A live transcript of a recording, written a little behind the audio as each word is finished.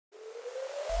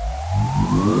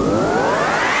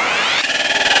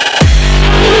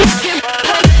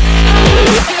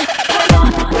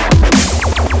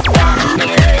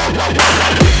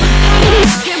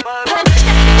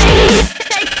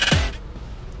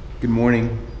Good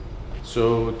morning.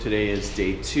 So today is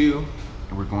day 2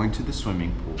 and we're going to the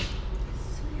swimming pool.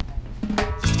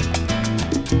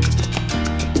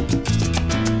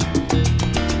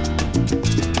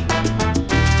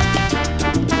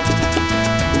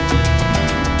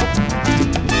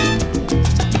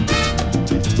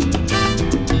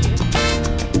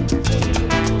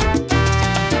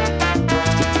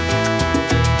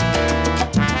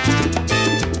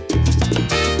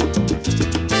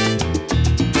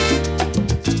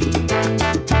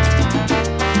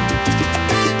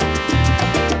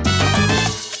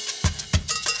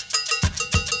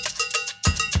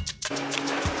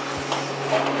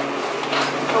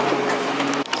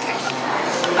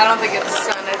 I don't think it's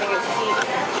sun, I think it's heat.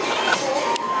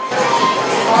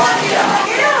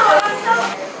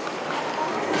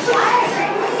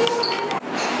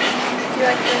 Do you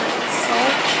like the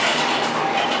salt?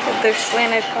 With their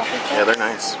slanted coffee cup? Yeah, they're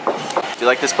nice. Do you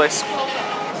like this place?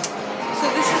 So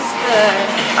this is the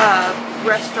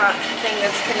restaurant thing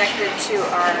that's connected to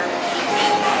our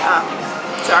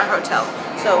hotel.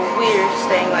 So we're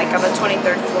staying like on the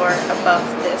 23rd floor above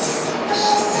this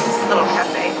little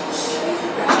cafe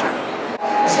restaurant.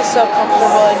 This is so comfortable,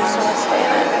 I just want to stay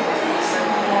in it.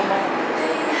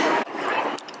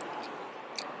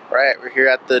 Right, we're here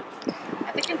at the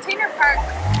container park.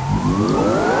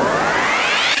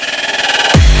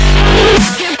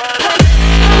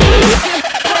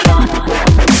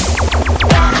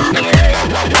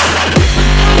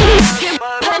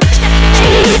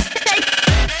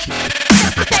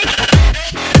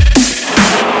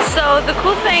 So the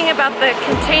cool thing about the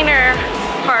container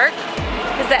park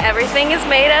is that everything is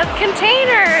made of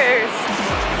containers.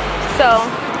 So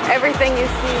everything you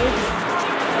see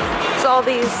is all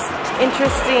these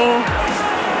interesting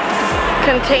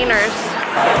containers.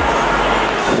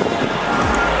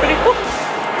 Pretty cool.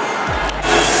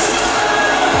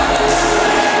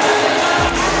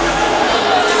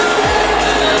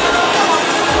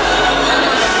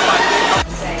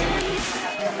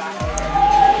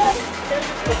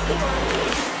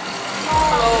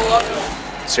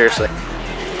 seriously.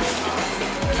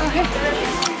 Okay.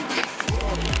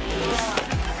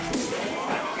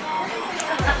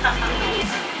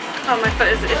 Oh, my foot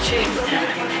is itchy.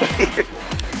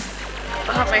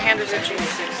 Oh, my hand is itchy.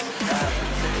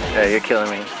 Yeah, you're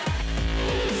killing me.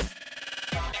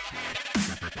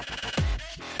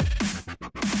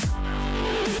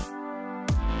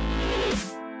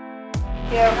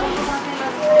 Yeah.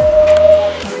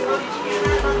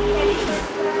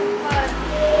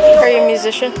 Are you a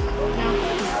musician? No.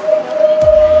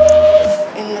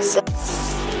 In the zone.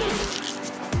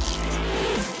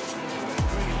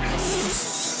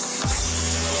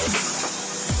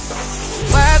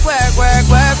 Work, work, work,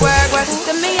 work, work, work.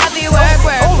 To me, I be work,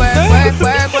 work, work, work,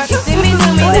 work, work. See me, do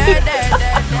me, there, there, there.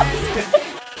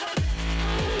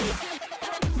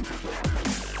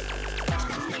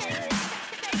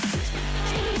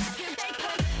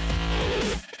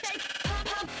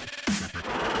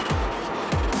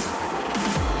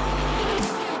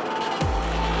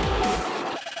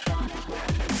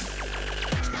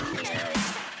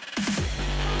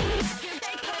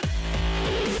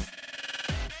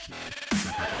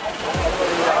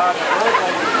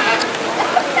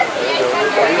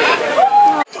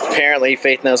 Apparently,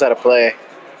 Faith knows how to play.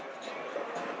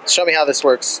 Show me how this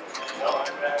works. It's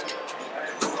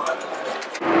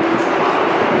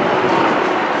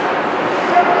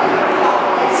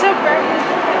so bright.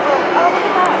 Oh, look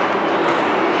at that.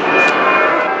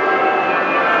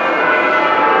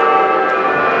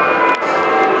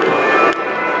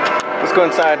 Let's go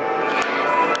inside.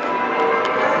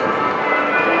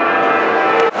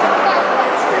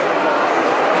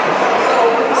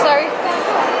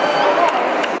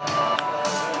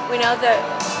 We know that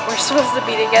we're supposed to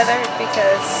be together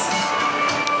because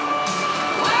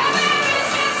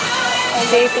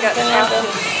Faith got shot.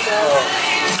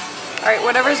 Alright,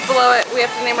 whatever's below it, we have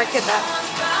to name our kid that.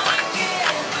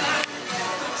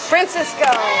 Francisco!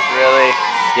 Really?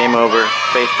 Game over.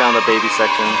 Faith found the baby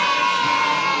section.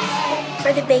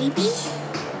 For the baby?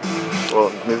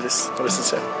 Well, move this. What does it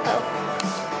say? Oh.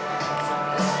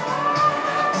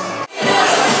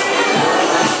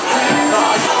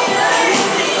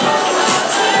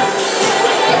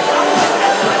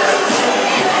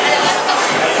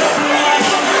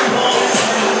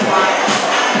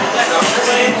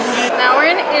 Now we're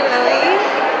in Italy.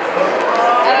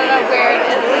 I don't know where in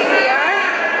Italy we are,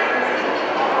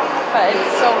 but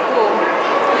it's so cool.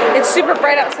 It's super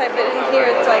bright outside, but in here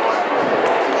it's like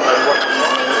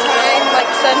evening time, like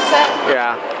sunset.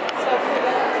 Yeah.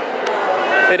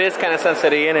 So It is kind of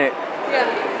sunsetty, isn't it? yeah,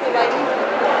 the lighting.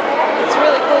 It's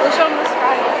really cool. They show them the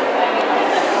sky.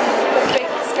 The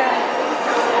fake sky.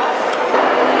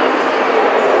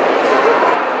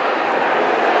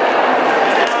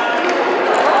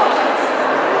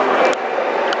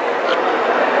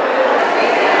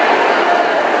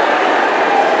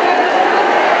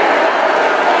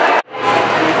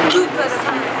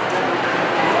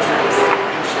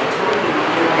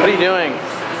 What are you doing?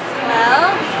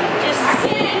 Well, just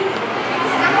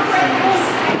skiing.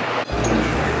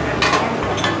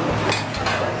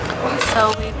 So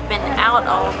we've been out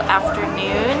all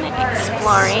afternoon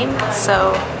exploring,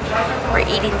 so we're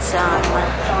eating some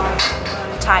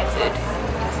Thai food.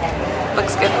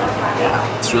 Looks good.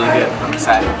 Yeah, it's really good. I'm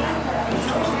excited.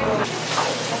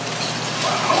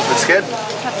 Looks good?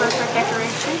 Pepper for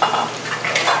decoration.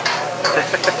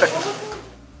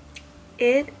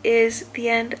 It is the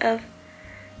end of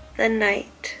the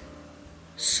night,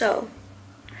 so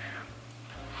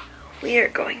we are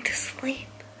going to sleep.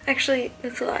 Actually,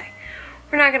 that's a lie.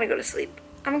 We're not gonna go to sleep.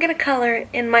 I'm gonna color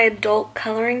in my adult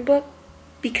coloring book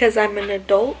because I'm an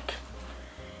adult.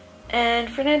 And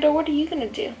Fernando, what are you gonna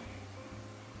do?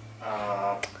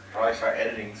 Probably start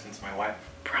editing since my wife.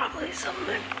 Probably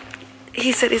something.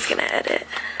 He said he's gonna edit.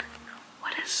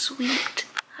 What a sweet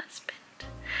husband.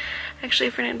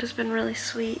 Actually, Fernando's been really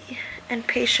sweet and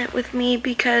patient with me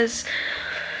because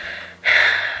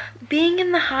being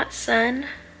in the hot sun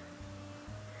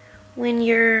when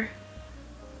you're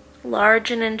large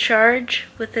and in charge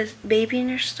with a baby in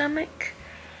your stomach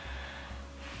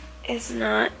is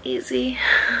not easy.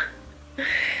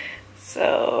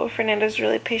 So Fernando's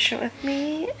really patient with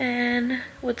me and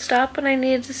would stop when I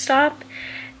needed to stop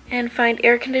and find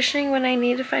air conditioning when I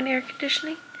needed to find air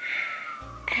conditioning.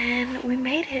 And we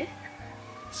made it.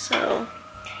 So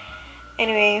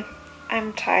anyway,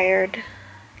 I'm tired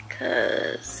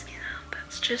because, you know,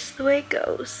 that's just the way it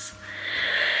goes.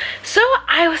 So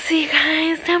I will see you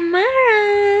guys tomorrow.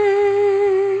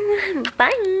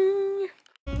 Bye.